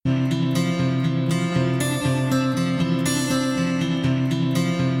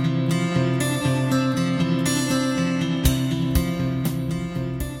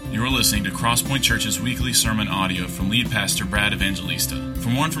Crosspoint Church's weekly sermon audio from lead pastor Brad Evangelista. For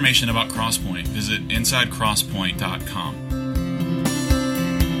more information about Crosspoint, visit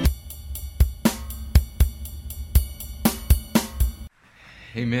insidecrosspoint.com.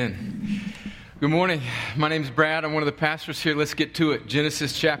 Amen. Good morning. My name's Brad. I'm one of the pastors here. Let's get to it.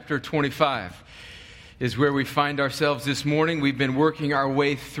 Genesis chapter 25 is where we find ourselves this morning. We've been working our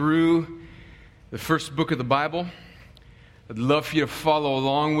way through the first book of the Bible. I'd love for you to follow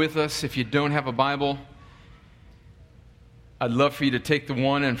along with us. If you don't have a Bible, I'd love for you to take the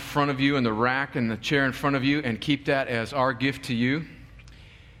one in front of you and the rack and the chair in front of you and keep that as our gift to you.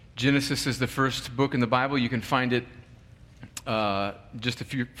 Genesis is the first book in the Bible. You can find it just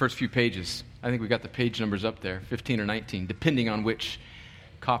the first few pages. I think we got the page numbers up there, 15 or 19, depending on which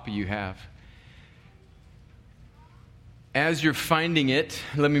copy you have. As you're finding it,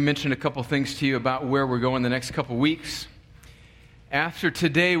 let me mention a couple things to you about where we're going the next couple weeks. After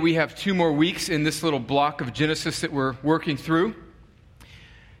today, we have 2 more weeks in this little block of Genesis that we're working through.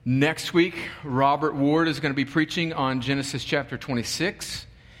 Next week, Robert Ward is going to be preaching on Genesis chapter 26.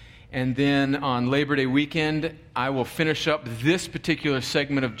 And then on Labor Day weekend, I will finish up this particular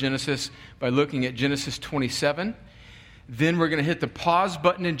segment of Genesis by looking at Genesis 27. Then we're going to hit the pause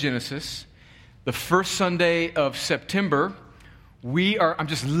button in Genesis. The first Sunday of September, I'm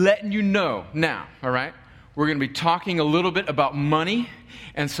just letting you know now, all right? We're going to be talking a little bit about money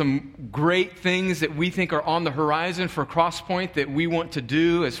and some great things that we think are on the horizon for Crosspoint that we want to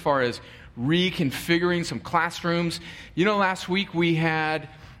do as far as reconfiguring some classrooms. You know, last week we had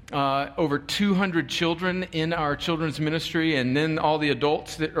over 200 children in our children's ministry, and then all the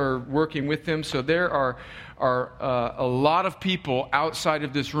adults that are working with them. So there are a lot of people outside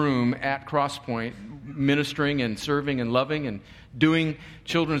of this room at Crosspoint ministering and serving and loving and doing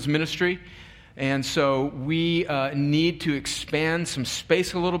children's ministry. And so we need to expand some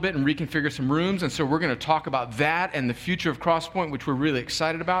space a little bit and reconfigure some rooms. And so we're going to talk about that and the future of Crosspoint, which we're really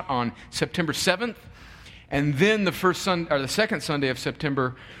excited about, on September 7th. And then the second Sunday of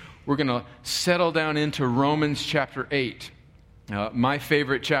September, we're going to settle down into Romans chapter 8. My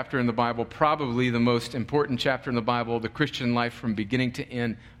favorite chapter in the Bible, probably the most important chapter in the Bible, the Christian life from beginning to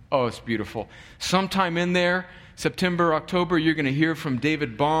end. Oh, it's beautiful. Sometime in there, September, October, you're going to hear from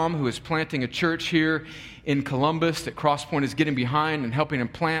David Baum, who is planting a church here in Columbus that Crosspoint is getting behind and helping him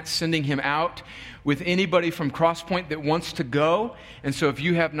plant, sending him out with anybody from Crosspoint that wants to go. And so if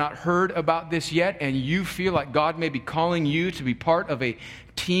you have not heard about this yet and you feel like God may be calling you to be part of a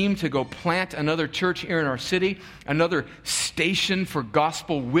team to go plant another church here in our city, another station for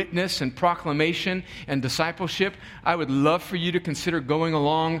gospel witness and proclamation and discipleship, I would love for you to consider going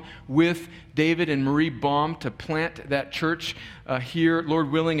along with David and Marie Baum to plant that church here, Lord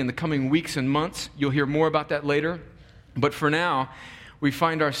willing, in the coming weeks and months. You'll hear more about that later. But for now, we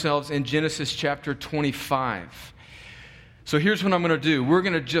find ourselves in Genesis chapter 25. So here's what I'm going to do. We're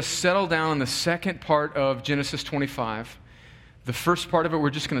going to just settle down on the second part of Genesis 25. The first part of it, we're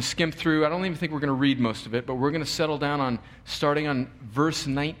just going to skim through. I don't even think we're going to read most of it, but we're going to settle down on starting on verse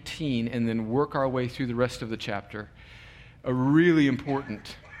 19 and then work our way through the rest of the chapter. A really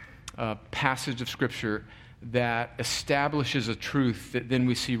important passage of Scripture that establishes a truth that then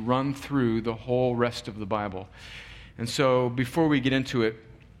we see run through the whole rest of the Bible. And so before we get into it,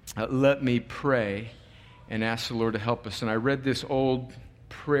 let me pray and ask the Lord to help us. And I read this old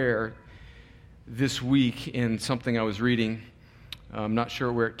prayer this week in something I was reading. I'm not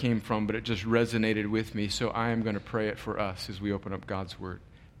sure where it came from, but it just resonated with me. So I am going to pray it for us as we open up God's Word.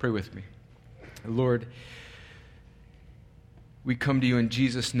 Pray with me. Lord, we come to you in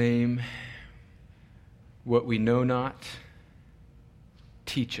Jesus' name. What we know not,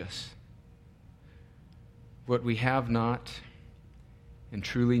 teach us. What we have not and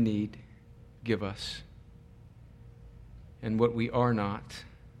truly need, give us. And what we are not,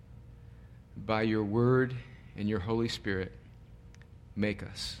 by your Word and your Holy Spirit, make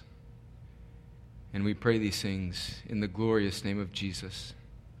us. And we pray these things in the glorious name of Jesus,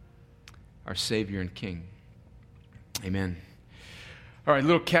 our Savior and King. Amen. All right, a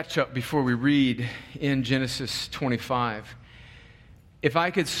little catch-up before we read in Genesis 25. If I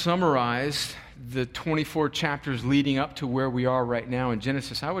could summarize the 24 chapters leading up to where we are right now in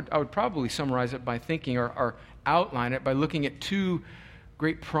Genesis, I would probably summarize it by thinking or outline it by looking at 2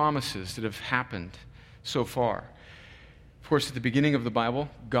 great promises that have happened so far. Of course, at the beginning of the Bible,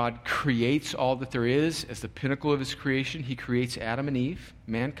 God creates all that there is as the pinnacle of his creation. He creates Adam and Eve,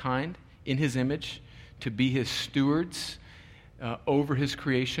 mankind, in his image, to be his stewards over his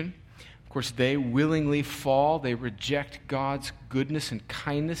creation. Of course, they willingly fall. They reject God's goodness and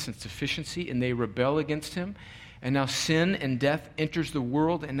kindness and sufficiency, and they rebel against him. And now sin and death enters the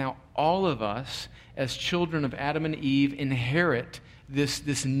world, and now all of us, as children of Adam and Eve, inherit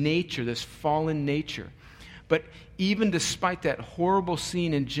this nature, this fallen nature. But even despite that horrible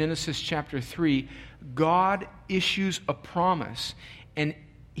scene in Genesis chapter 3, God issues a promise. And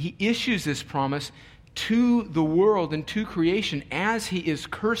he issues this promise to the world and to creation as he is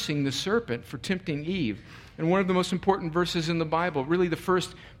cursing the serpent for tempting Eve. And one of the most important verses in the Bible, really the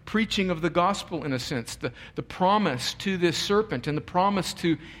first preaching of the gospel in a sense, the promise to this serpent and the promise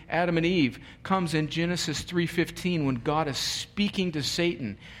to Adam and Eve comes in Genesis 3:15 when God is speaking to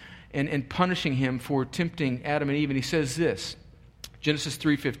Satan and punishing him for tempting Adam and Eve. And he says this, Genesis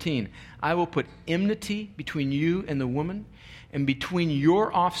 3:15, I will put enmity between you and the woman, and between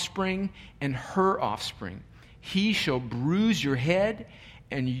your offspring and her offspring. He shall bruise your head,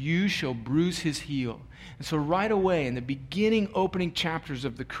 and you shall bruise his heel. And so right away, in the beginning opening chapters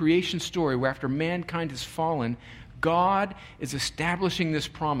of the creation story, where after mankind has fallen, God is establishing this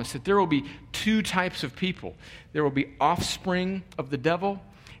promise that there will be two types of people. There will be offspring of the devil,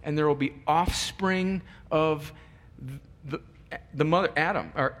 and there will be offspring of the mother,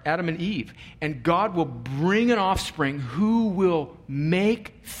 Adam and Eve. And God will bring an offspring who will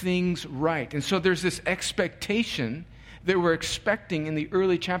make things right. And so there's this expectation that we're expecting in the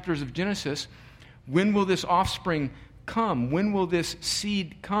early chapters of Genesis. When will this offspring come? When will this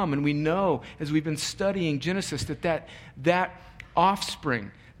seed come? And we know, as we've been studying Genesis, that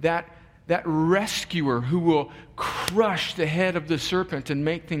offspring, that rescuer who will crush the head of the serpent and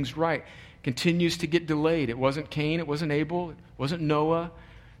make things right, continues to get delayed. It wasn't Cain, it wasn't Abel, it wasn't Noah,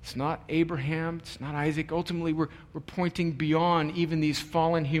 it's not Abraham, it's not Isaac. Ultimately, we're pointing beyond even these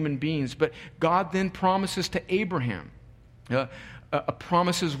fallen human beings. But God then promises to Abraham a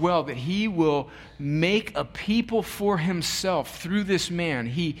promise as well that he will make a people for himself through this man.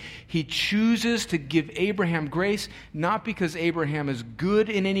 He chooses to give Abraham grace, not because Abraham is good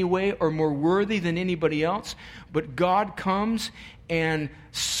in any way or more worthy than anybody else, but God comes and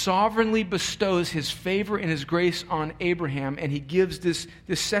sovereignly bestows his favor and his grace on Abraham, and he gives this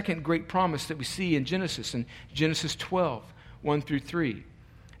second great promise that we see in Genesis 12, 1 through 3.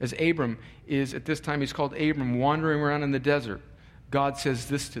 As Abram is, at this time he's called Abram, wandering around in the desert, God says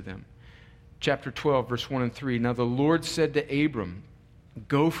this to them. Chapter 12, verse 1 and 3. Now the Lord said to Abram,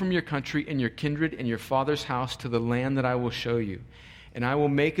 go from your country and your kindred and your father's house to the land that I will show you. And I will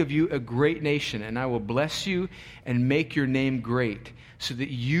make of you a great nation, and I will bless you and make your name great, so that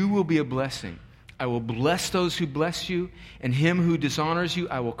you will be a blessing. I will bless those who bless you, and him who dishonors you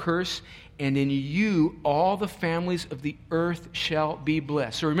I will curse, and in you all the families of the earth shall be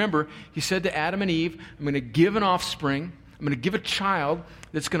blessed. So remember, he said to Adam and Eve, I'm going to give an offspring, I'm going to give a child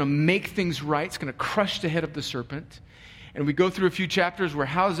that's going to make things right. It's going to crush the head of the serpent. And we go through a few chapters where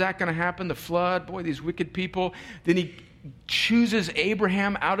how's that going to happen? The flood, boy, these wicked people. Then he chooses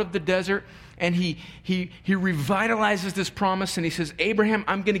Abraham out of the desert, and he revitalizes this promise, and he says, Abraham,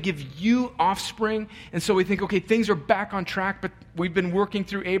 I'm going to give you offspring. And so we think, okay, things are back on track, but we've been working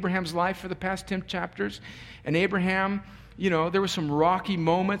through Abraham's life for the past 10 chapters. And Abraham, there were some rocky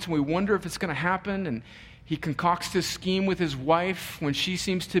moments, and we wonder if it's going to happen, and he concocts this scheme with his wife when she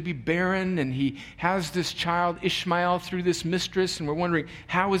seems to be barren, and he has this child, Ishmael, through this mistress, and we're wondering,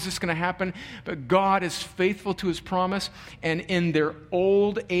 how is this going to happen? But God is faithful to his promise, and in their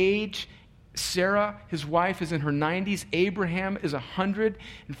old age, Sarah, his wife, is in her 90s, Abraham is 100,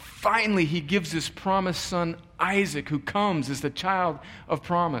 and finally he gives this promised son, Isaac, who comes as the child of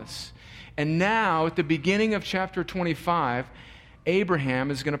promise. And now, at the beginning of chapter 25,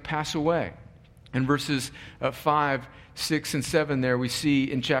 Abraham is going to pass away. In verses 5, 6, and 7 there, we see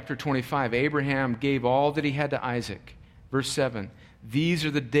in chapter 25, Abraham gave all that he had to Isaac. Verse 7, these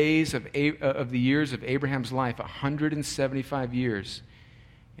are the days of the years of Abraham's life, 175 years.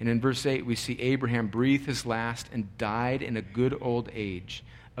 And in verse 8, we see Abraham breathe his last and died in a good old age,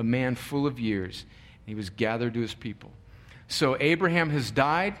 a man full of years. And he was gathered to his people. So Abraham has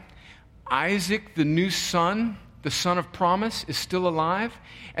died. Isaac, the new son, the son of promise, is still alive.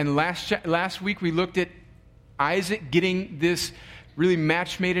 And last week we looked at Isaac getting this really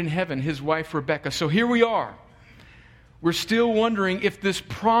match made in heaven, his wife Rebekah. So here we are. We're still wondering if this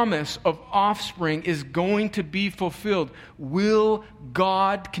promise of offspring is going to be fulfilled. Will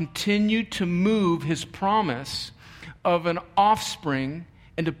God continue to move his promise of an offspring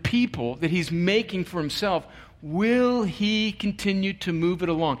and a people that he's making for himself? Will he continue to move it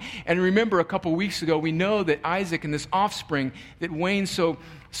along? And remember, a couple weeks ago, we know that Isaac and this offspring that Wayne so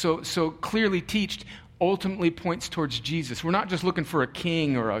clearly teached ultimately points towards Jesus. We're not just looking for a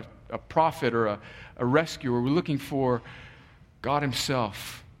king or a prophet or a rescuer. We're looking for God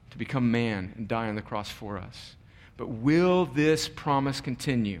himself to become man and die on the cross for us. But will this promise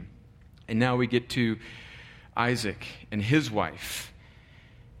continue? And now we get to Isaac and his wife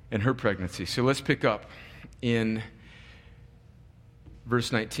and her pregnancy. So let's pick up in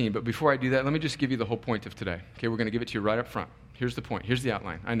verse 19. But before I do that, let me just give you the whole point of today. Okay, we're going to give it to you right up front. Here's the point. Here's the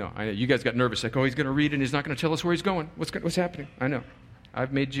outline. I know. You guys got nervous. Like, oh, he's going to read and he's not going to tell us where he's going. What's happening? I know.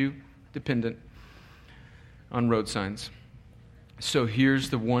 I've made you dependent on road signs. So here's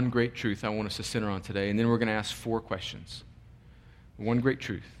the one great truth I want us to center on today. And then we're going to ask 4 questions. One great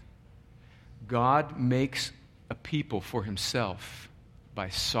truth. God makes a people for himself by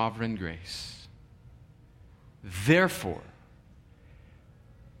sovereign grace. Therefore,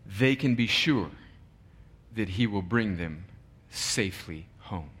 they can be sure that he will bring them safely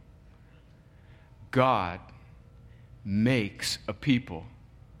home. God makes a people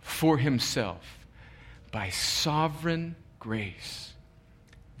for himself by sovereign grace.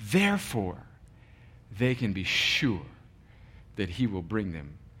 Therefore, they can be sure that he will bring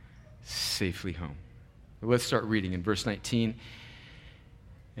them safely home. Let's start reading in verse 19.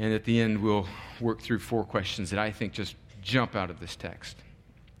 And at the end, we'll work through 4 questions that I think just jump out of this text.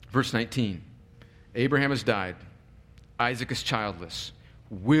 Verse 19. Abraham has died. Isaac is childless.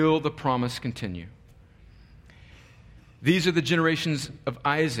 Will the promise continue? These are the generations of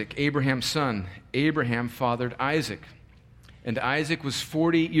Isaac, Abraham's son. Abraham fathered Isaac. And Isaac was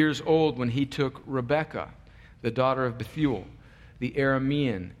 40 years old when he took Rebekah, the daughter of Bethuel, the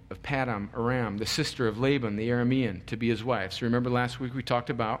Aramean of Paddan Aram, the sister of Laban, the Aramean, to be his wife. So remember last week we talked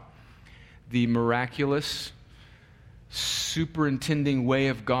about the miraculous, superintending way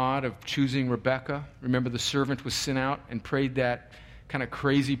of God of choosing Rebekah. Remember the servant was sent out and prayed that kind of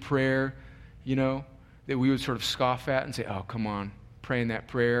crazy prayer, that we would sort of scoff at and say, oh, come on, praying that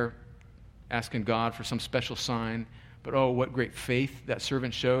prayer, asking God for some special sign. But oh, what great faith that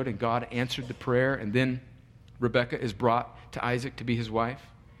servant showed, and God answered the prayer, and then Rebekah is brought to Isaac to be his wife.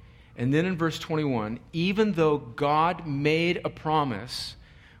 And then in verse 21, even though God made a promise,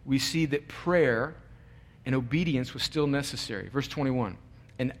 we see that prayer and obedience was still necessary. Verse 21,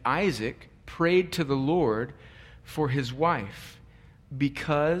 and Isaac prayed to the Lord for his wife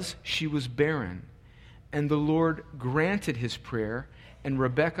because she was barren. And the Lord granted his prayer, and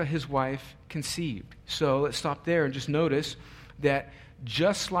Rebekah, his wife, conceived. So let's stop there and just notice that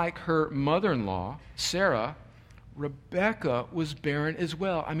just like her mother-in-law, Sarah, Rebekah was barren as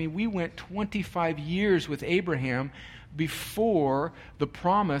well. I mean, we went 25 years with Abraham before the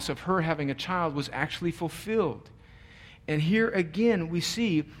promise of her having a child was actually fulfilled. And here again, we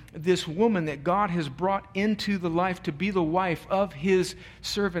see this woman that God has brought into the life to be the wife of his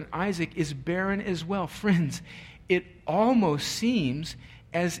servant Isaac is barren as well. Friends, it almost seems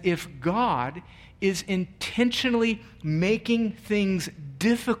as if God is intentionally making things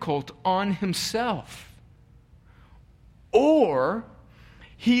difficult on himself. Or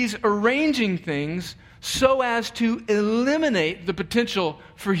he's arranging things so as to eliminate the potential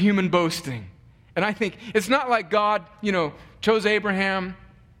for human boasting. And I think it's not like God, chose Abraham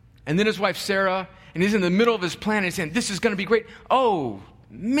and then his wife Sarah, and he's in the middle of his plan and he's saying, this is going to be great. Oh,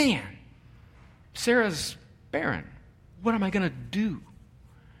 man, Sarah's barren. What am I going to do?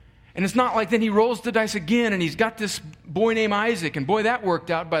 And it's not like then he rolls the dice again and he's got this boy named Isaac, and boy, that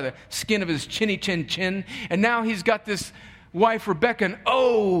worked out by the skin of his chinny chin. And now he's got this wife Rebekah, and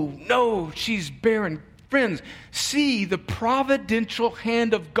oh, no, she's barren. Friends, see the providential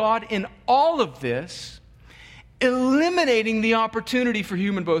hand of God in all of this, eliminating the opportunity for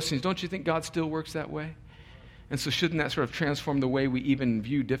human boastings. Don't you think God still works that way? And so shouldn't that sort of transform the way we even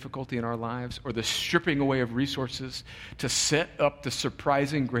view difficulty in our lives, or the stripping away of resources to set up the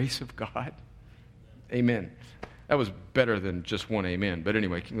surprising grace of God? Amen. That was better than just one amen. But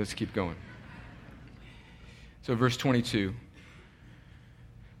anyway, let's keep going. So verse 22,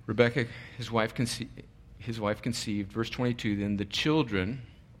 Rebekah, his wife conceived. Verse 22, then the children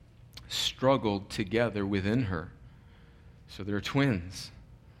struggled together within her. So they're twins.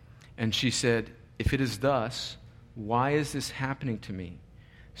 And she said, if it is thus, why is this happening to me?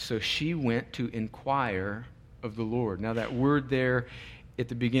 So she went to inquire of the Lord. Now that word there at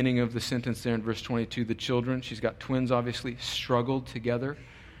the beginning of the sentence there in verse 22, the children, she's got twins obviously, struggled together.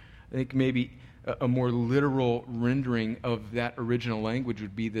 I think maybe a more literal rendering of that original language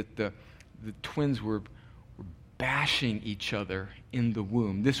would be that the twins were bashing each other in the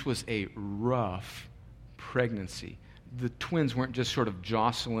womb. This was a rough pregnancy. The twins weren't just sort of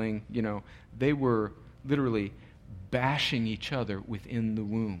jostling, they were literally bashing each other within the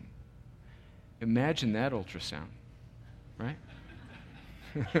womb. Imagine that ultrasound, right?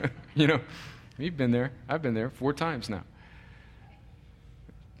 You've been there. I've been there 4 times now.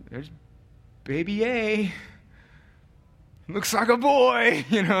 There's baby A. Looks like a boy,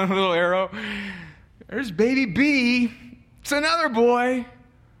 a little arrow. There's baby B. It's another boy.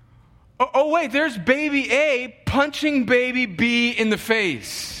 Oh, wait, there's baby A punching baby B in the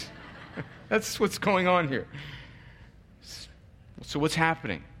face. That's what's going on here. So what's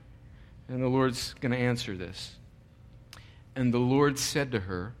happening? And the Lord's going to answer this. And the Lord said to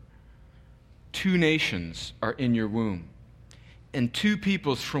her, 2 nations are in your womb, and 2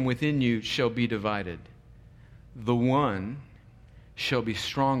 peoples from within you shall be divided. The one shall be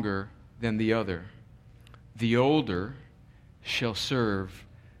stronger than the other. The older shall serve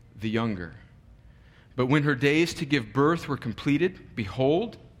the younger. But when her days to give birth were completed,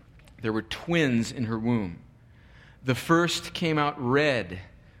 behold, there were twins in her womb. The first came out red,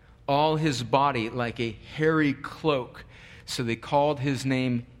 all his body like a hairy cloak, so they called his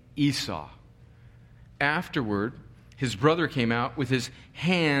name Esau. Afterward, his brother came out with his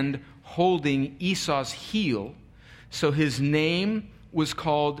hand holding Esau's heel, so his name was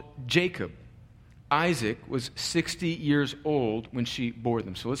called Jacob. Isaac was 60 years old when she bore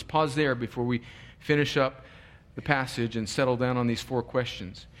them. So let's pause there before we finish up the passage and settle down on these 4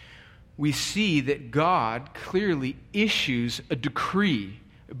 questions. We see that God clearly issues a decree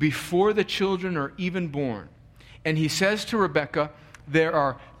before the children are even born. And he says to Rebekah, there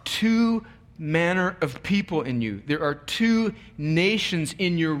are 2 manner of people in you. There are 2 nations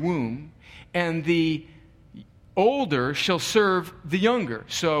in your womb, and the older shall serve the younger.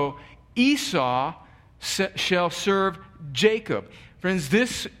 So Esau shall serve Jacob. Friends,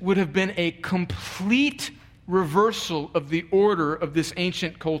 this would have been a complete reversal of the order of this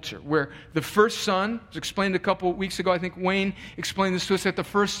ancient culture, where the first son, was explained a couple weeks ago, I think Wayne explained this to us, that the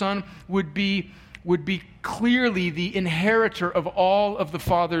first son would be clearly the inheritor of all of the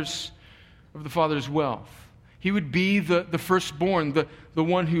father's wealth. He would be the firstborn, the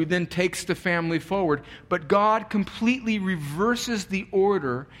one who then takes the family forward. But God completely reverses the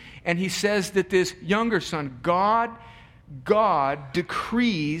order, and he says that this younger son, God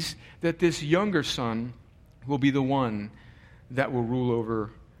decrees that this younger son will be the one that will rule over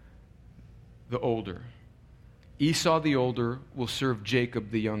the older. Esau the older will serve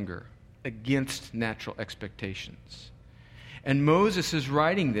Jacob the younger, against natural expectations. And Moses is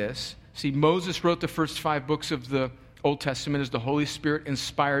writing this. See, Moses wrote the first 5 books of the Old Testament as the Holy Spirit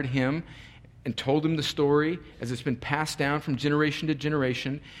inspired him and told him the story as it's been passed down from generation to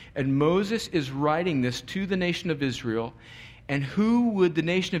generation. And Moses is writing this to the nation of Israel. And who would the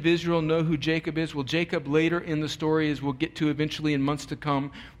nation of Israel know who Jacob is? Well, Jacob later in the story, as we'll get to eventually in months to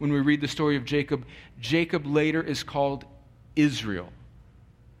come when we read the story of Jacob, Jacob later is called Israel.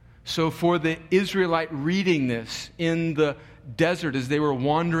 So for the Israelite reading this in the desert as they were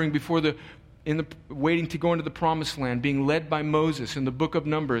wandering waiting to go into the promised land, being led by Moses in the book of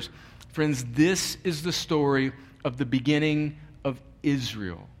Numbers, friends, this is the story of the beginning of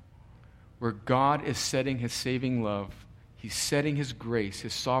Israel, where God is setting his saving love, he's setting his grace,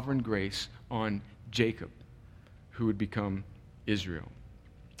 his sovereign grace on Jacob, who would become Israel.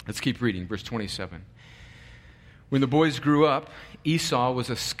 Let's keep reading, verse 27. When the boys grew up, Esau was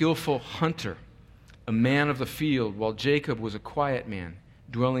a skillful hunter, a man of the field, while Jacob was a quiet man,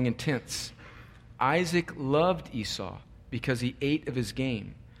 dwelling in tents. Isaac loved Esau because he ate of his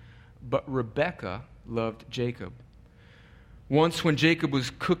game, but Rebekah loved Jacob. Once when Jacob was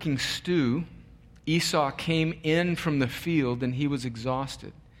cooking stew, Esau came in from the field and he was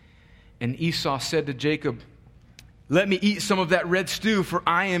exhausted. And Esau said to Jacob, "Let me eat some of that red stew, for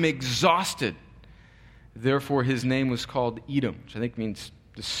I am exhausted." Therefore his name was called Edom, which I think means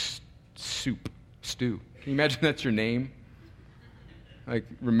the stew. Can you imagine that's your name? Like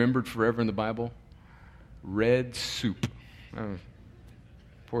remembered forever in the Bible? Red soup. Oh,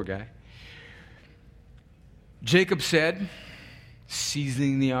 poor guy. Jacob said,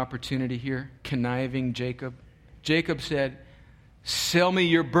 seizing the opportunity here, conniving Jacob. Jacob said, "Sell me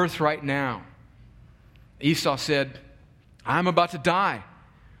your birthright now." Esau said, "I'm about to die.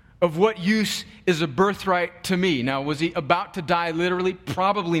 Of what use is a birthright to me?" Now, was he about to die literally?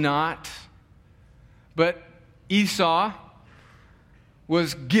 Probably not. But Esau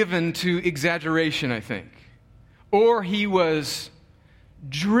was given to exaggeration, I think. Or he was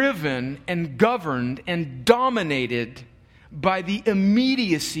driven and governed and dominated by the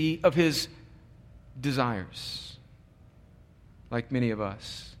immediacy of his desires. Like many of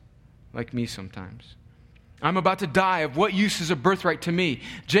us, like me sometimes. I'm about to die. Of what use is a birthright to me?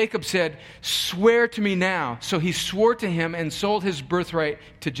 Jacob said, "Swear to me now." So he swore to him and sold his birthright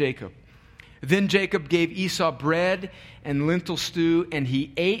to Jacob. Then Jacob gave Esau bread and lentil stew, and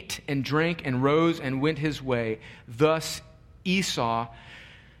he ate and drank and rose and went his way. Thus Esau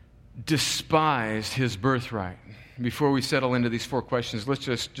despised his birthright. before we settle into these 4 questions, let's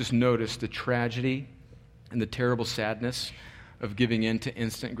just notice the tragedy and the terrible sadness of giving in to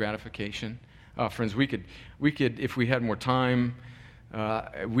instant gratification. Friends, we could, if we had more time,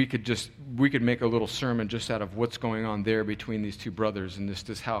 we could make a little sermon just out of what's going on there between these 2 brothers, and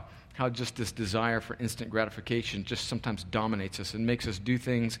this how just this desire for instant gratification just sometimes dominates us and makes us do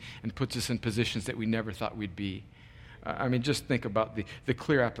things and puts us in positions that we never thought we'd be. Just think about the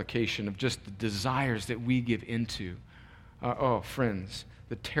clear application of just the desires that we give into. Friends,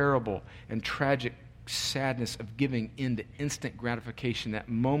 the terrible and tragic sadness of giving in to instant gratification, that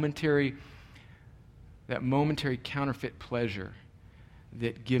momentary counterfeit pleasure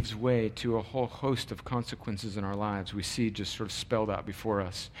that gives way to a whole host of consequences in our lives, we see just sort of spelled out before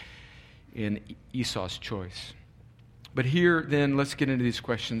us in Esau's choice. But here, then, let's get into these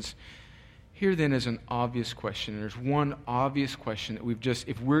questions. Here, then, is an obvious question. There's one obvious question that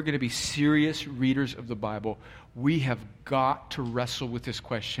if we're going to be serious readers of the Bible, we have got to wrestle with this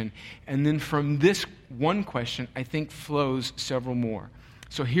question. And then from this one question, I think, flows several more.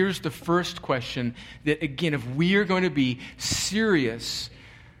 So here's the first question that, again, if we are going to be serious,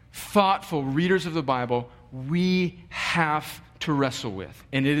 thoughtful readers of the Bible, we have to wrestle with.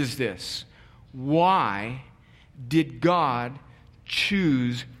 And it is this: why did God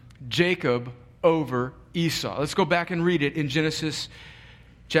choose Jacob over Esau? Let's go back and read it in Genesis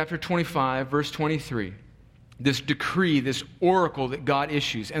chapter 25, verse 23. This decree, this oracle that God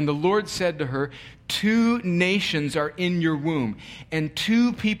issues. And the Lord said to her, 2 nations are in your womb, and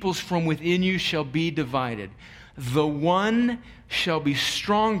 2 peoples from within you shall be divided. The one shall be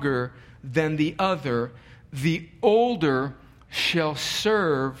stronger than the other. The older shall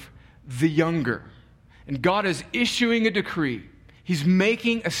serve the younger. And God is issuing a decree. He's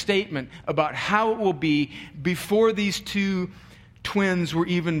making a statement about how it will be before these 2 twins were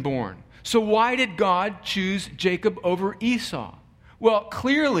even born. So why did God choose Jacob over Esau? Well,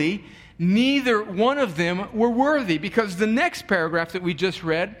 clearly, neither one of them were worthy, because the next paragraph that we just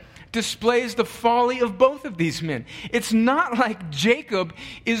read displays the folly of both of these men. It's not like Jacob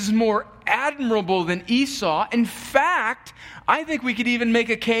is more admirable than Esau. In fact, I think we could even make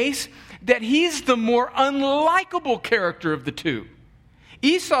a case that he's the more unlikable character of the 2.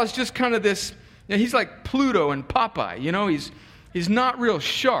 Esau's just kind of this, he's like Pluto and Popeye, he's not real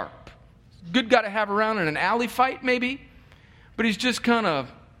sharp. Good guy to have around in an alley fight, maybe. But he's just kind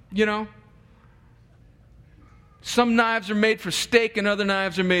of, some knives are made for steak and other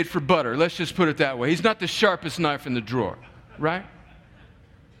knives are made for butter. Let's just put it that way. He's not the sharpest knife in the drawer, right?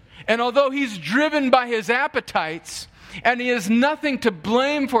 And although he's driven by his appetites and he has nothing to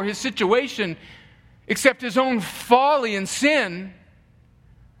blame for his situation except his own folly and sin,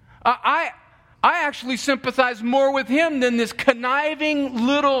 I actually sympathize more with him than this conniving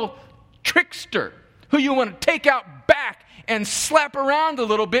little trickster who you want to take out back and slap around a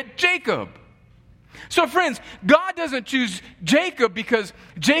little bit, Jacob. So friends, God doesn't choose Jacob because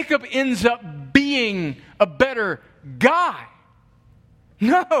Jacob ends up being a better guy.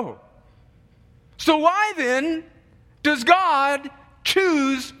 No. So why then does God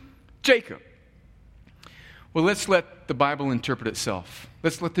choose Jacob? Well, let's let the Bible interpret itself.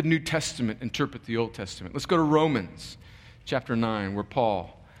 Let's let the New Testament interpret the Old Testament. Let's go to Romans chapter 9, where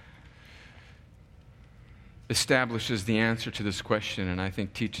Paul establishes the answer to this question and I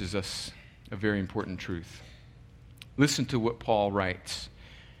think teaches us a very important truth. Listen to what Paul writes.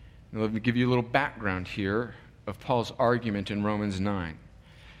 Now, let me give you a little background here of Paul's argument in Romans 9.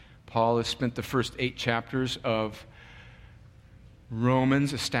 Paul has spent the first 8 chapters of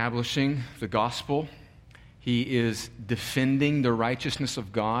Romans establishing the gospel. He is defending the righteousness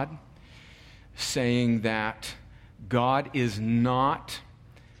of God, saying that God is not,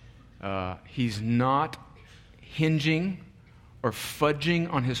 he's not hinging or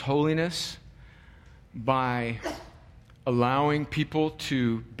fudging on his holiness by allowing people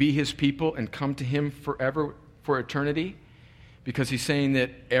to be his people and come to him forever, for eternity, because he's saying that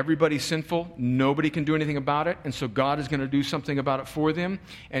everybody's sinful, nobody can do anything about it, and so God is going to do something about it for them,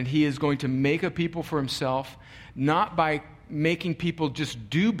 and he is going to make a people for himself, not by making people just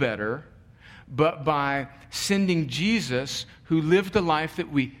do better, but by sending Jesus, who lived the life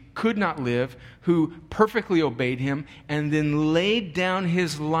that we could not live, who perfectly obeyed him, and then laid down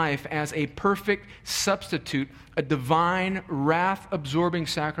his life as a perfect substitute a divine wrath-absorbing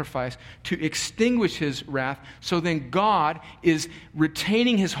sacrifice to extinguish his wrath. So then God is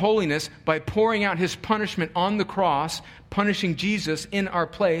retaining his holiness by pouring out his punishment on the cross, punishing Jesus in our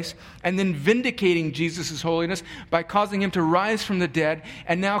place, and then vindicating Jesus' holiness by causing him to rise from the dead,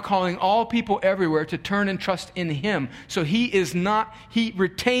 and now calling all people everywhere to turn and trust in him. So he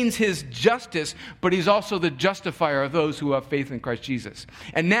retains his justice, but he's also the justifier of those who have faith in Christ Jesus.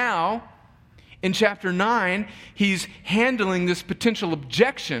 And now, in chapter 9, he's handling this potential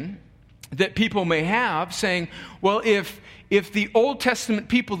objection that people may have, saying, well, if the Old Testament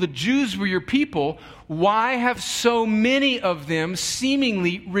people, the Jews, were your people, why have so many of them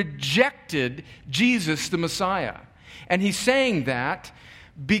seemingly rejected Jesus the Messiah? And he's saying that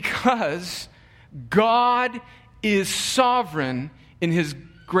because God is sovereign in his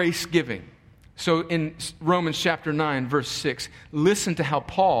grace giving. So in Romans chapter 9, verse 6, listen to how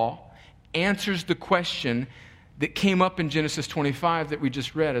Paul answers the question that came up in Genesis 25 that we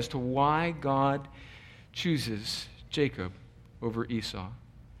just read as to why God chooses Jacob over Esau.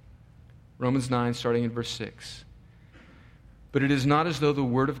 Romans 9, starting in verse 6. But it is not as though the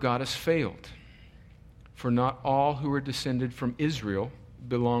word of God has failed, for not all who are descended from Israel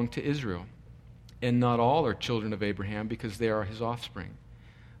belong to Israel, and not all are children of Abraham because they are his offspring.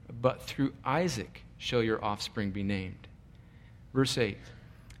 But through Isaac shall your offspring be named. Verse 8.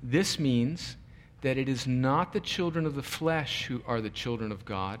 This means that it is not the children of the flesh who are the children of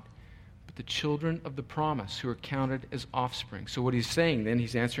God, but the children of the promise who are counted as offspring. So what he's saying then,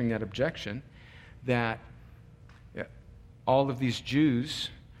 he's answering that objection that all of these Jews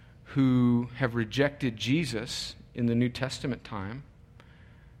who have rejected Jesus in the New Testament time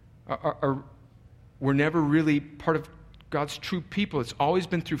were never really part of God's true people. It's always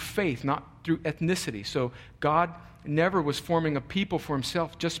been through faith, not through ethnicity. So God never was forming a people for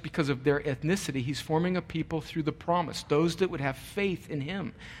himself just because of their ethnicity. He's forming a people through the promise, those that would have faith in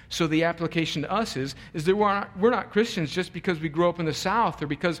him. So the application to us is that we're not Christians just because we grew up in the South, or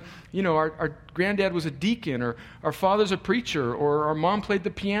because, our granddad was a deacon, or our father's a preacher, or our mom played the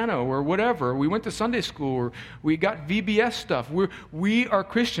piano, or whatever. We went to Sunday school, or we got VBS stuff. We are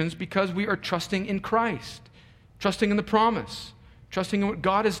Christians because we are trusting in Christ, trusting in the promise, trusting in what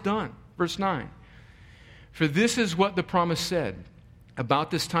God has done. Verse 9. For this is what the promise said. About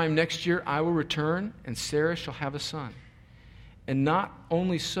this time next year I will return, and Sarah shall have a son. And not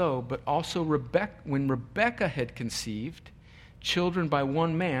only so, but also when Rebekah had conceived children by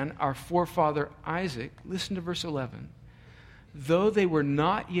one man, our forefather Isaac, listen to verse 11, though they were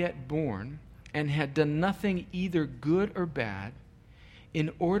not yet born and had done nothing either good or bad, in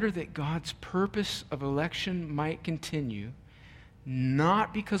order that God's purpose of election might continue,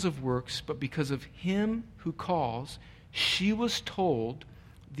 not because of works, but because of him who calls, she was told,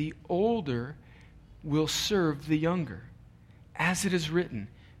 the older will serve the younger. As it is written,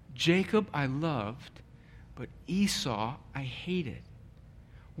 Jacob I loved, but Esau I hated.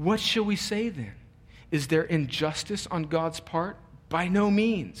 What shall we say then? Is there injustice on God's part? By no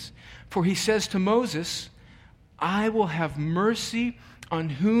means. For he says to Moses, I will have mercy on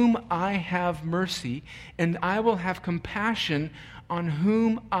whom I have mercy, and I will have compassion on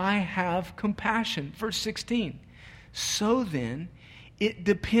whom I have compassion. Verse 16. So then, it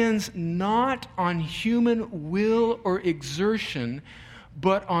depends not on human will or exertion,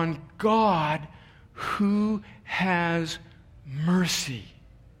 but on God who has mercy.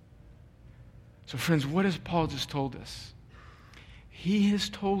 So friends, what has Paul just told us? He has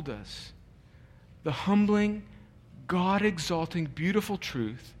told us the humbling, God-exalting, beautiful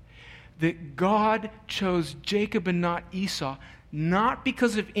truth that God chose Jacob and not Esau, not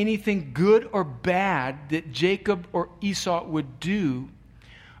because of anything good or bad that Jacob or Esau would do,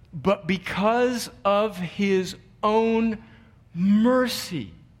 but because of his own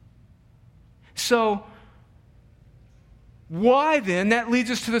mercy. So, why then, that leads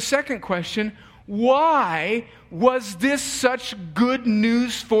us to the second question, why was this such good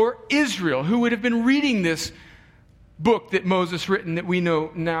news for Israel, who would have been reading this book that Moses written that we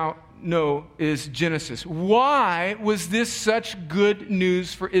now know is Genesis? Why was this such good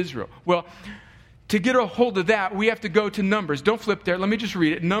news for Israel? Well, to get a hold of that, we have to go to Numbers. Don't flip there. Let me just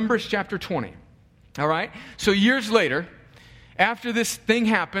read it. Numbers chapter 20. All right? So years later, after this thing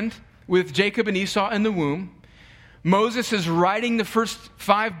happened with Jacob and Esau in the womb, Moses is writing the first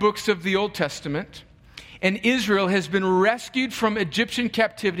 5 books of the Old Testament, and Israel has been rescued from Egyptian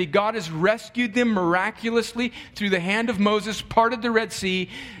captivity. God has rescued them miraculously through the hand of Moses, parted the Red Sea,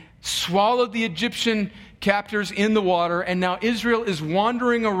 swallowed the Egyptian captors in the water, and now Israel is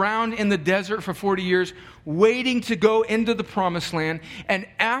wandering around in the desert for 40 years, waiting to go into the promised land. And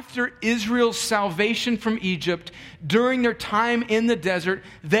after Israel's salvation from Egypt, during their time in the desert,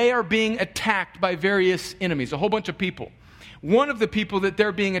 they are being attacked by various enemies, a whole bunch of people. One of the people that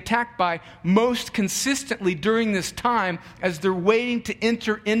they're being attacked by most consistently during this time, as they're waiting to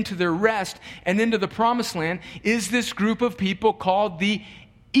enter into their rest and into the promised land, is this group of people called the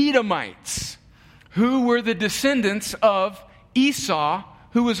Edomites, who were the descendants of Esau,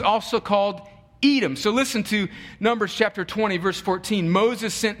 who was also called Edom. So listen to Numbers chapter 20, verse 14.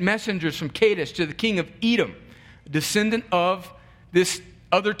 Moses sent messengers from Kadesh to the king of Edom, descendant of this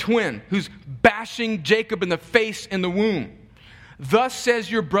other twin, who's bashing Jacob in the face in the womb. Thus says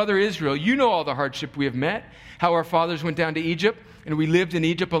your brother Israel, you know all the hardship we have met, how our fathers went down to Egypt, and we lived in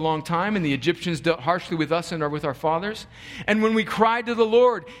Egypt a long time, and the Egyptians dealt harshly with us and with our fathers. And when we cried to the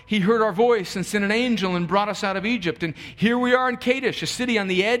Lord, he heard our voice and sent an angel and brought us out of Egypt. And here we are in Kadesh, a city on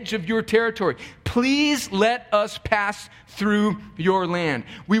the edge of your territory. Please let us pass through your land.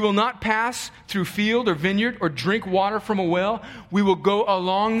 We will not pass through field or vineyard or drink water from a well. We will go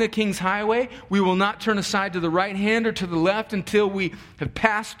along the king's highway. We will not turn aside to the right hand or to the left until we have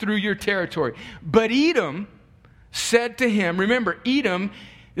passed through your territory. But Edom said to him, remember, Edom,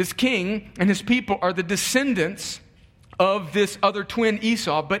 this king and his people are the descendants of this other twin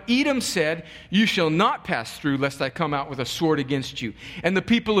Esau. But Edom said, you shall not pass through, lest I come out with a sword against you. And the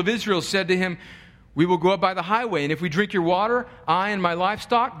people of Israel said to him, we will go up by the highway, and if we drink your water, I and my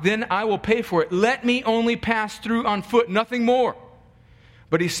livestock, then I will pay for it. Let me only pass through on foot, nothing more.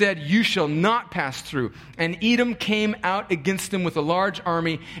 But he said, you shall not pass through. And Edom came out against them with a large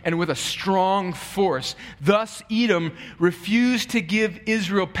army and with a strong force. Thus Edom refused to give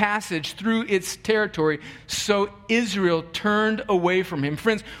Israel passage through its territory, so Israel turned away from him.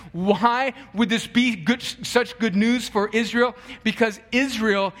 Friends, why would this be such good news for Israel? Because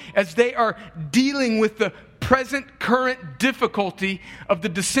Israel, as they are dealing with the current difficulty of the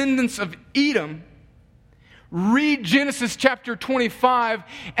descendants of Edom, read Genesis chapter 25,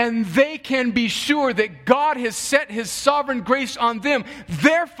 and they can be sure that God has set his sovereign grace on them.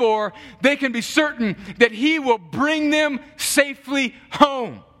 Therefore, they can be certain that he will bring them safely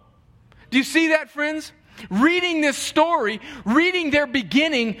home. Do you see that, friends? Reading this story, reading their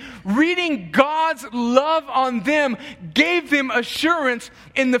beginning, reading God's love on them gave them assurance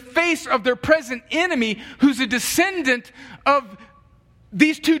in the face of their present enemy, who's a descendant of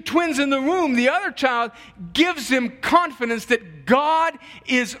these two twins in the womb. The other child gives them confidence that God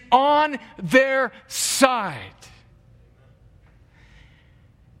is on their side.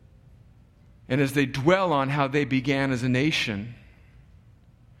 And as they dwell on how they began as a nation,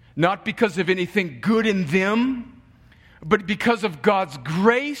 not because of anything good in them, but because of God's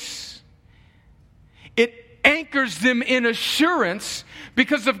grace, it anchors them in assurance,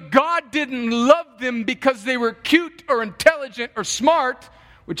 because if God didn't love them because they were cute or intelligent or smart,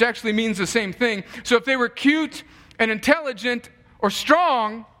 which actually means the same thing. So if they were cute and intelligent or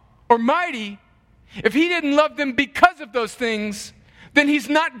strong or mighty, if he didn't love them because of those things, then he's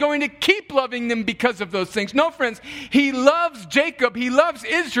not going to keep loving them because of those things. No, friends, he loves Jacob, he loves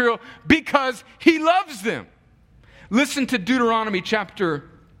Israel because he loves them. Listen to Deuteronomy chapter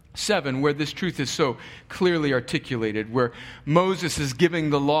 7, where this truth is so clearly articulated, where Moses is giving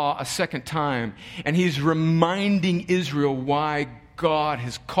the law a second time, and he's reminding Israel why God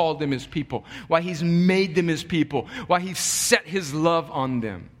has called them his people, why he's made them his people, why he's set his love on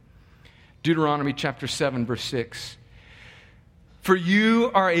them. Deuteronomy chapter 7, verse 6. For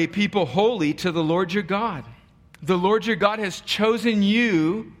you are a people holy to the Lord your God. The Lord your God has chosen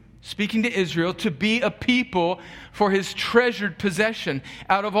you, speaking to Israel, to be a people for his treasured possession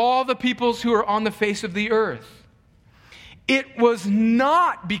out of all the peoples who are on the face of the earth. It was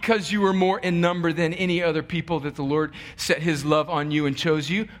not because you were more in number than any other people that the Lord set his love on you and chose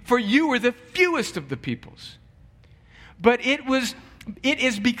you, for you were the fewest of the peoples. But it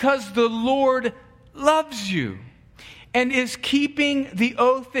is because the Lord loves you and is keeping the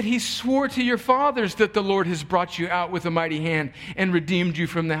oath that he swore to your fathers, that the Lord has brought you out with a mighty hand and redeemed you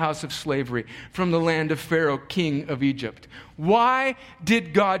from the house of slavery, from the land of Pharaoh, king of Egypt. Why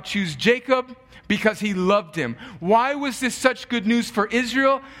did God choose Jacob? Because he loved him. Why was this such good news for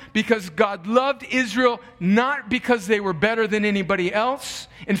Israel? Because God loved Israel, not because they were better than anybody else.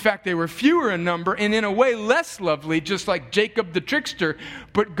 In fact, they were fewer in number and in a way less lovely, just like Jacob the trickster.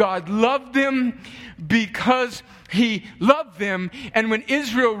 But God loved them because he loved them. And when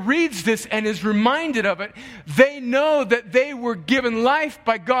Israel reads this and is reminded of it, they know that they were given life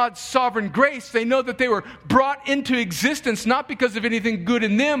by God's sovereign grace. They know that they were brought into existence not because of anything good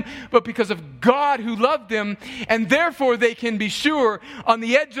in them, but because of God who loved them. And therefore they can be sure on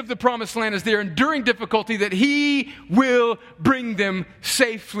the edge of the promised land as they're enduring difficulty that He will bring them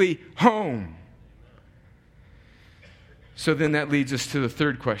safely home. So then that leads us to the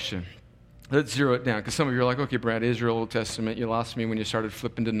third question. Let's zero it down, because some of you are like, okay, Brad, Israel, Old Testament, you lost me when you started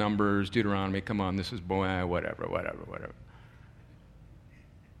flipping to Numbers, Deuteronomy, come on, this is whatever.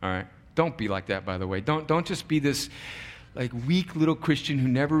 All right? Don't be like that, by the way. Don't just be this like weak little Christian who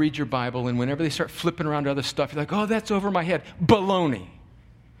never reads your Bible, and whenever they start flipping around to other stuff, you're like, oh, that's over my head. Baloney.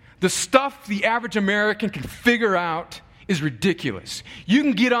 The stuff the average American can figure out is ridiculous. You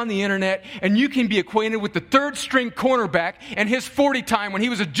can get on the internet and you can be acquainted with the third string cornerback and his 40 time when he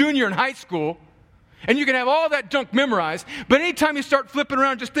was a junior in high school, and you can have all that junk memorized, but anytime you start flipping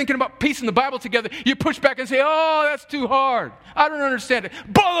around just thinking about piecing the Bible together, you push back and say, oh, that's too hard. I don't understand it.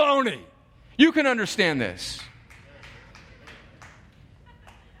 Baloney. You can understand this.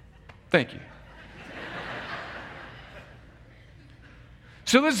 Thank you.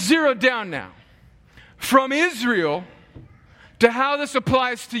 So let's zero down now. From Israel to how this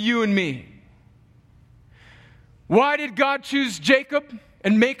applies to you and me. Why did God choose Jacob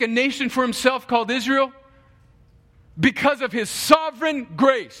and make a nation for Himself called Israel? Because of His sovereign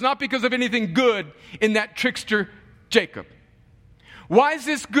grace, not because of anything good in that trickster Jacob. Why is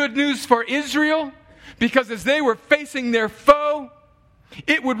this good news for Israel? Because as they were facing their foe,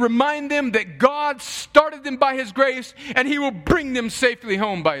 it would remind them that God started them by His grace and He will bring them safely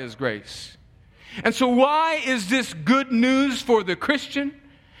home by His grace. And so why is this good news for the Christian?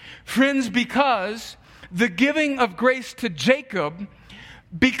 Friends, because the giving of grace to Jacob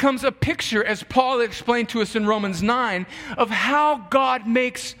becomes a picture, as Paul explained to us in Romans 9, of how God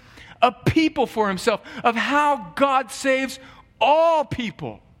makes a people for Himself, of how God saves all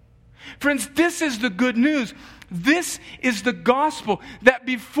people. Friends, this is the good news. This is the gospel that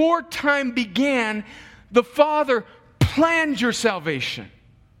before time began, the Father planned your salvation.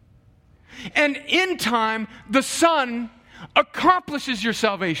 And in time, the Son accomplishes your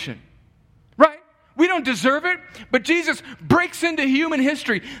salvation. Right? We don't deserve it, but Jesus breaks into human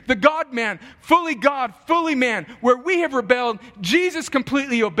history. The God-man, fully God, fully man. Where we have rebelled, Jesus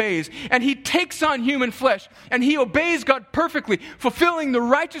completely obeys. And He takes on human flesh. And He obeys God perfectly, fulfilling the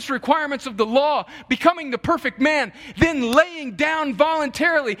righteous requirements of the law, becoming the perfect man, then laying down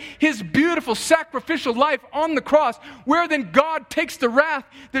voluntarily His beautiful sacrificial life on the cross, where then God takes the wrath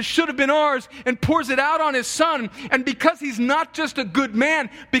that should have been ours and pours it out on His Son. And because He's not just a good man,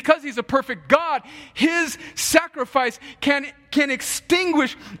 because He's a perfect God, His sacrifice can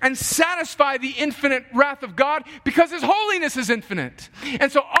extinguish and satisfy the infinite wrath of God because His holiness is infinite.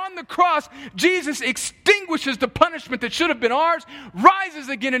 And so on the cross, Jesus extinguishes the punishment that should have been ours, rises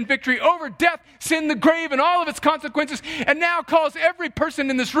again in victory over death, sin, the grave, and all of its consequences, and now calls every person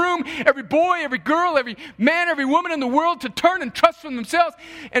in this room, every boy, every girl, every man, every woman in the world to turn and trust from themselves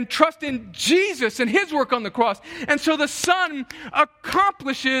and trust in Jesus and His work on the cross. And so the Son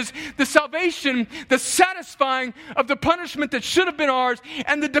accomplishes the salvation, the satisfying of the punishment that should have been ours,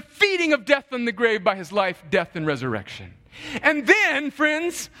 and the defeating of death and the grave by His life, death, and resurrection. And then,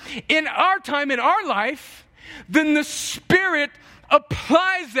 friends, in our time, in our life, then the Spirit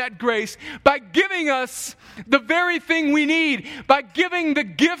applies that grace by giving us the very thing we need, by giving the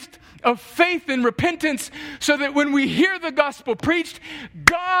gift of faith and repentance, so that when we hear the gospel preached,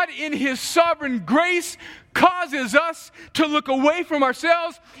 God in His sovereign grace causes us to look away from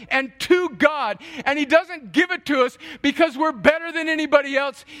ourselves and to God. And He doesn't give it to us because we're better than anybody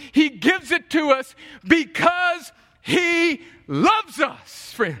else. He gives it to us because He loves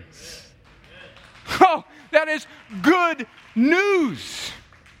us, friends. Oh, that is good news.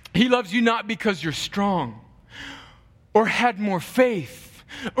 He loves you not because you're strong or had more faith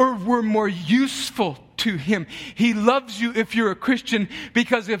or were more useful to Him. He loves you, if you're a Christian,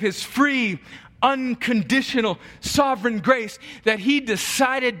 because of His free, unconditional, sovereign grace that He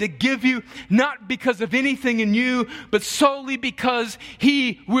decided to give you, not because of anything in you, but solely because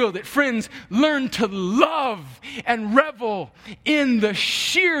He willed it. Friends, learn to love and revel in the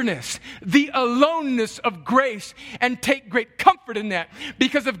sheerness, the aloneness of grace, and take great comfort in that.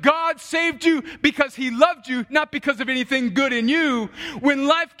 Because if God saved you because He loved you, not because of anything good in you, when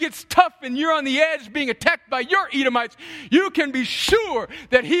life gets tough and you're on the edge being attacked by your Edomites, you can be sure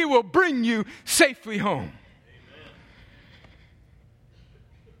that He will bring you safely home. Amen.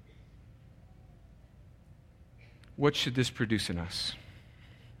 What should this produce in us?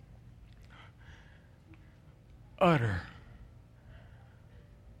 Utter,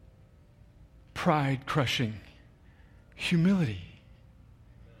 pride-crushing humility.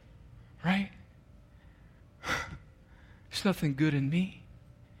 Right? There's nothing good in me.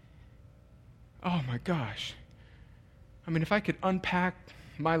 Oh my gosh. I mean, if I could unpack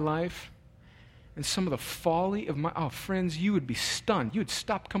my life and some of the folly of my, friends, you would be stunned. You would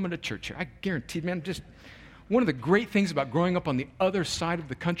stop coming to church here. I guarantee, man, just one of the great things about growing up on the other side of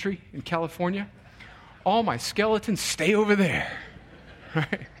the country in California, all my skeletons stay over there,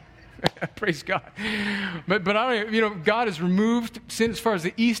 right? Praise God. But I don't, God has removed sin as far as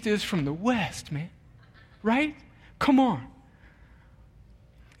the east is from the west, man. Right? Come on.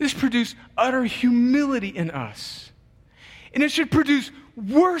 This produced utter humility in us. And it should produce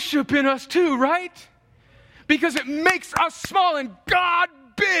worship in us too, right? Because it makes us small and God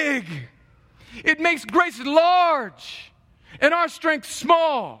big. It makes grace large and our strength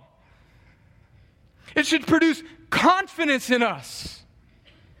small. It should produce confidence in us.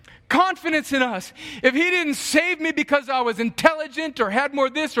 Confidence in us. If he didn't save me because I was intelligent or had more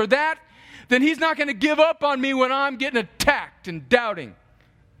this or that, then he's not going to give up on me when I'm getting attacked and doubting.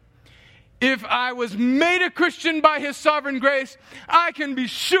 If I was made a Christian by his sovereign grace, I can be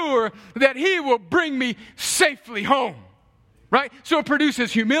sure that he will bring me safely home. Right? So it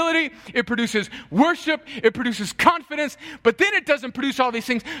produces humility, it produces worship, it produces confidence, but then it doesn't produce all these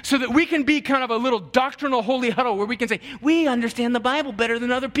things so that we can be kind of a little doctrinal holy huddle where we can say, we understand the Bible better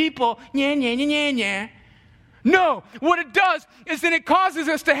than other people. Nya, nya, nya, nya, nya. No, what it does is then it causes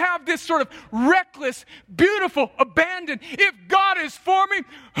us to have this sort of reckless, beautiful abandon. If God is for me,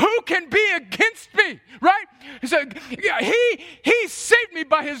 who can be against me? Right? So he saved me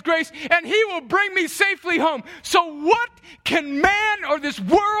by his grace, and he will bring me safely home. So what can man or this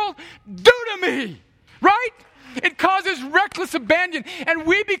world do to me? Right? It causes reckless abandon, and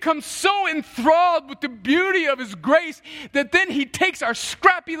we become so enthralled with the beauty of his grace that then he takes our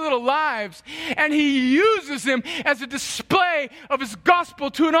scrappy little lives and he uses them as a display of his gospel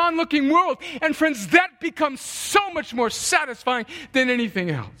to an onlooking world. And friends, that becomes so much more satisfying than anything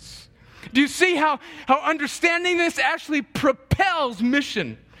else. Do you see how understanding this actually propels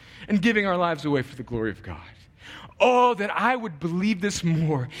mission and giving our lives away for the glory of God? Oh, that I would believe this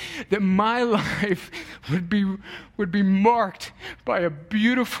more, that my life would be marked by a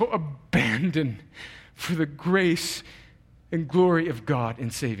beautiful abandon for the grace and glory of God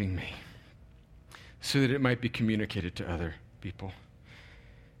in saving me, so that it might be communicated to other people.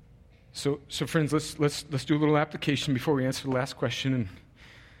 So friends, let's do a little application before we answer the last question and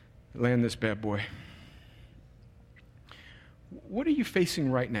land this bad boy. What are you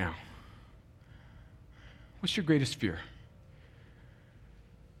facing right now? What's your greatest fear?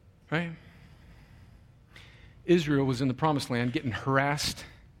 Right? Israel was in the promised land getting harassed,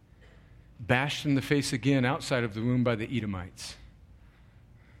 bashed in the face again outside of the womb by the Edomites.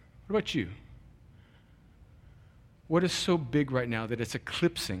 What about you? What is so big right now that it's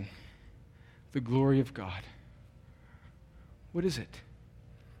eclipsing the glory of God? What is it?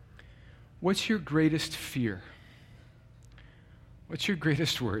 What's your greatest fear? What's your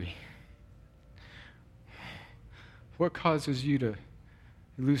greatest worry? What causes you to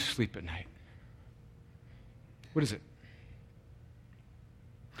lose sleep at night? What is it?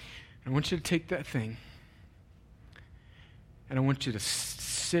 I want you to take that thing and I want you to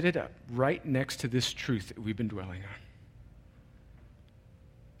sit it up right next to this truth that we've been dwelling on.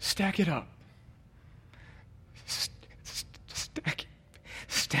 Stack it up.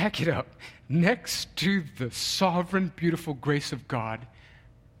 Stack it up next to the sovereign, beautiful grace of God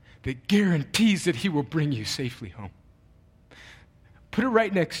that guarantees that he will bring you safely home. Put it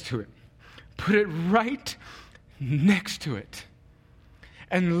right next to it. Put it right next to it.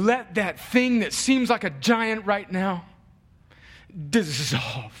 And let that thing that seems like a giant right now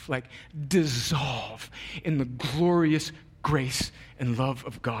dissolve in the glorious grace and love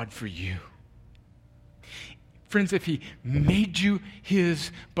of God for you. Friends, if he made you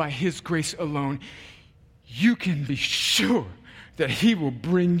his by his grace alone, you can be sure that he will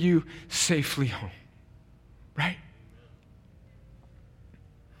bring you safely home. Right?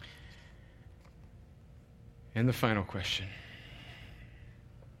 And the final question.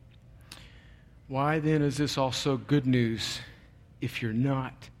 Why then is this also good news if you're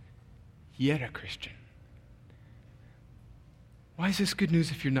not yet a Christian? Why is this good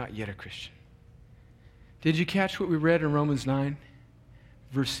news if you're not yet a Christian? Did you catch what we read in Romans 9,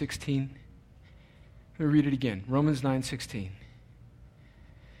 verse 16? Let me read it again. Romans 9:16.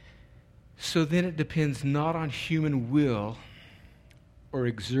 So then it depends not on human will or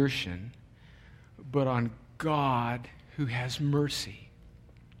exertion, but on God who has mercy.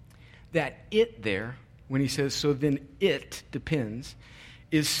 That it there, when he says, so then it depends,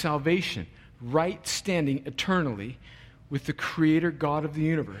 is salvation, right standing eternally with the Creator God of the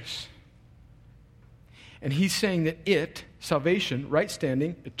universe. And he's saying that salvation, right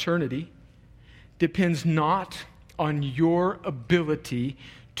standing, eternity, depends not on your ability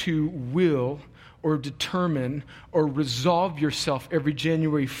to will or determine or resolve yourself every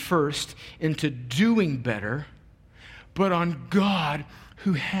January 1st into doing better, but on God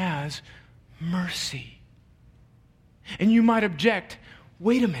who has mercy. And you might object,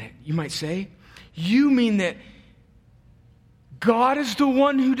 wait a minute, you might say, you mean that God is the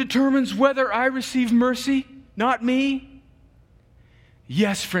one who determines whether I receive mercy, not me?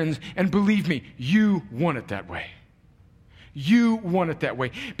 Yes, friends, and believe me, you want it that way. You want it that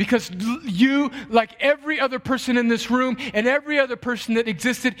way. Because you, like every other person in this room and every other person that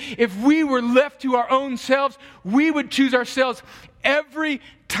existed, if we were left to our own selves, we would choose ourselves every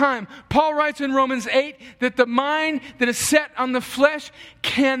time. Paul writes in Romans 8 that the mind that is set on the flesh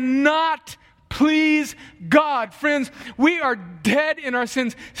cannot please God. Friends, we are dead in our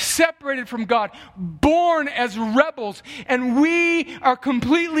sins, separated from God, born as rebels, and we are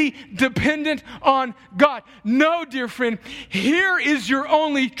completely dependent on God. No, dear friend, here is your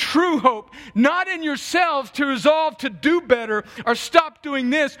only true hope, not in yourselves to resolve to do better or stop doing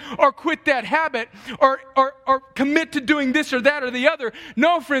this or quit that habit or commit to doing this or that or the other.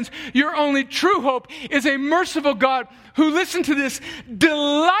 No, friends, your only true hope is a merciful God who, listen to this,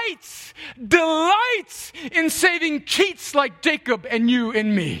 delights in saving cheats like Jacob and you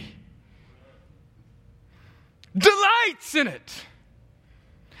and me. Delights in it.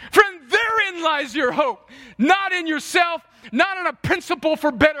 Friend, therein lies your hope. Not in yourself, not in a principle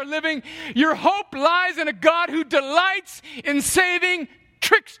for better living. Your hope lies in a God who delights in saving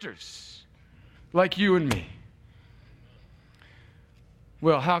tricksters like you and me.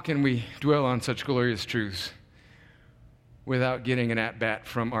 Well, how can we dwell on such glorious truths without getting an at-bat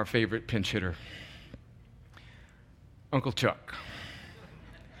from our favorite pinch hitter, Uncle Chuck,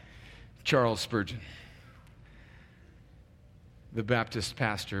 Charles Spurgeon, the Baptist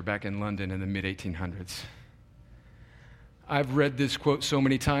pastor back in London in the mid-1800s. I've read this quote so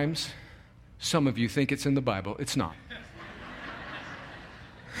many times, some of you think it's in the Bible. It's not.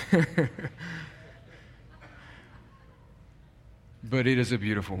 But it is a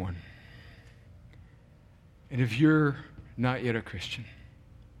beautiful one. And if you're not yet a Christian,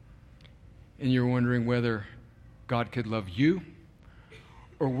 and you're wondering whether God could love you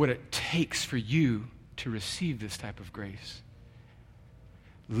or what it takes for you to receive this type of grace,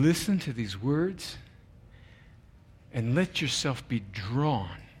 listen to these words and let yourself be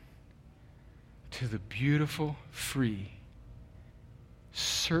drawn to the beautiful, free,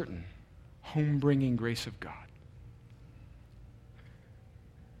 certain, home-bringing grace of God.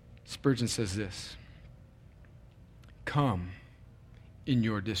 Spurgeon says this: come in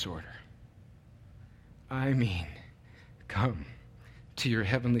your disorder. I mean, come to your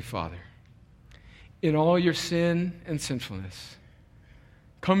heavenly Father in all your sin and sinfulness.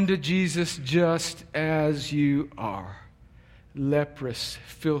 Come to Jesus just as you are, leprous,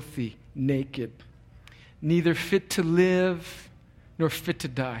 filthy, naked, neither fit to live nor fit to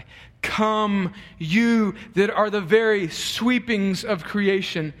die. Come, you that are the very sweepings of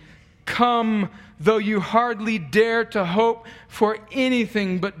creation. Come, though you hardly dare to hope for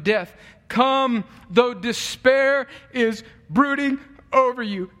anything but death. Come, though despair is brooding over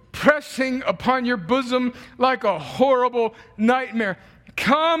you, pressing upon your bosom like a horrible nightmare.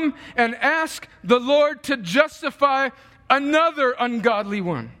 Come and ask the Lord to justify another ungodly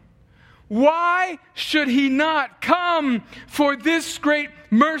one. Why should he not come? For this great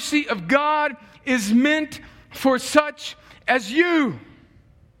mercy of God is meant for such as you.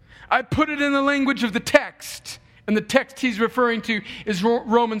 I put it in the language of the text. And the text he's referring to is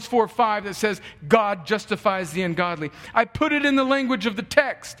Romans 4:5 that says, God justifies the ungodly. I put it in the language of the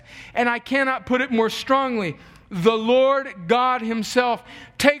text, and I cannot put it more strongly. The Lord God himself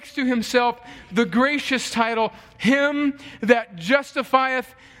takes to himself the gracious title, Him that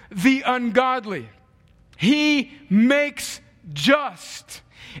justifieth the ungodly. He makes just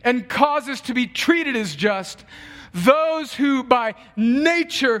and causes to be treated as just those who by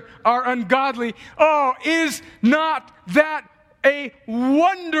nature are ungodly. Oh, is not that a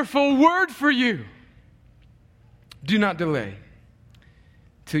wonderful word for you? Do not delay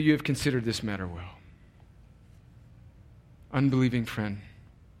till you have considered this matter well. Unbelieving friend,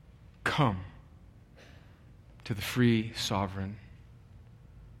 come to the free, sovereign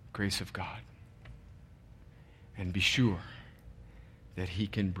grace of God and be sure that He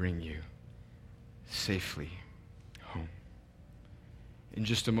can bring you safely home. In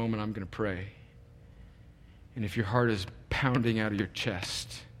just a moment, I'm going to pray. And if your heart is pounding out of your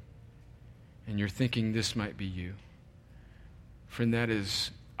chest and you're thinking this might be you, friend, that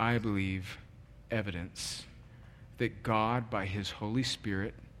is, I believe, evidence that God, by his Holy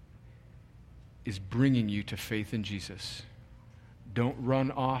Spirit, is bringing you to faith in Jesus. Don't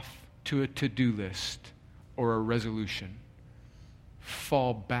run off to a to-do list or a resolution.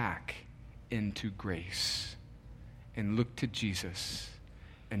 Fall back into grace and look to Jesus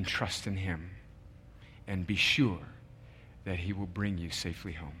and trust in him and be sure that he will bring you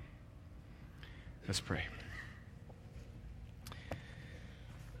safely home. Let's pray.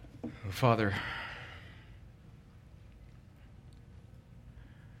 Oh, Father,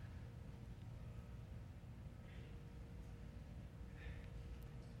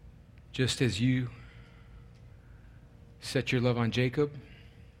 just as you set your love on Jacob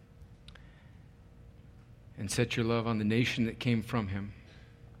and set your love on the nation that came from him,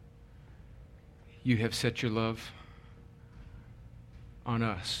 you have set your love on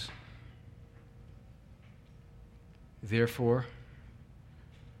us. Therefore,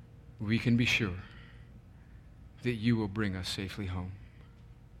 we can be sure that you will bring us safely home.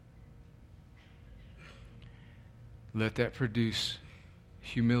 Let that produce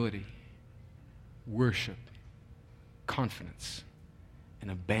humility, worship, confidence,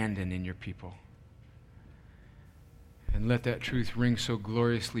 and abandon in your people. And let that truth ring so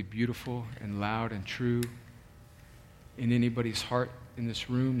gloriously beautiful and loud and true in anybody's heart in this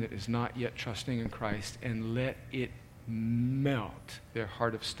room that is not yet trusting in Christ, and let it melt their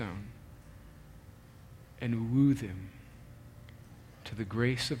heart of stone and woo them to the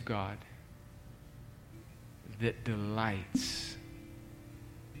grace of God that delights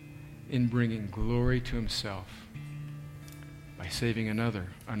in bringing glory to himself by saving another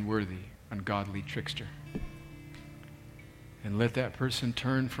unworthy, ungodly trickster. And let that person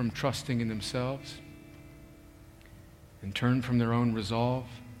turn from trusting in themselves and turn from their own resolve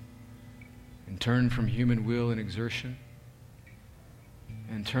and turn from human will and exertion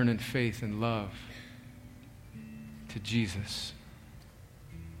and turn in faith and love to Jesus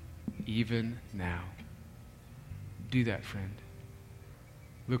even now. Do that, friend.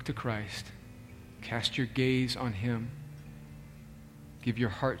 Look to Christ. Cast your gaze on him. Give your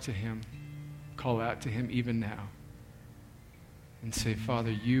heart to him. Call out to him even now. And say,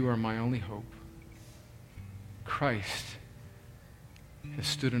 Father, you are my only hope. Christ has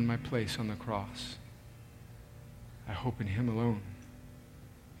stood in my place on the cross. I hope in him alone.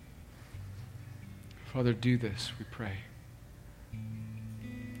 Father, do this, we pray.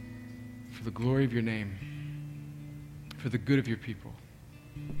 For the glory of your name, for the good of your people.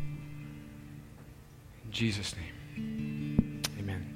 In Jesus' name.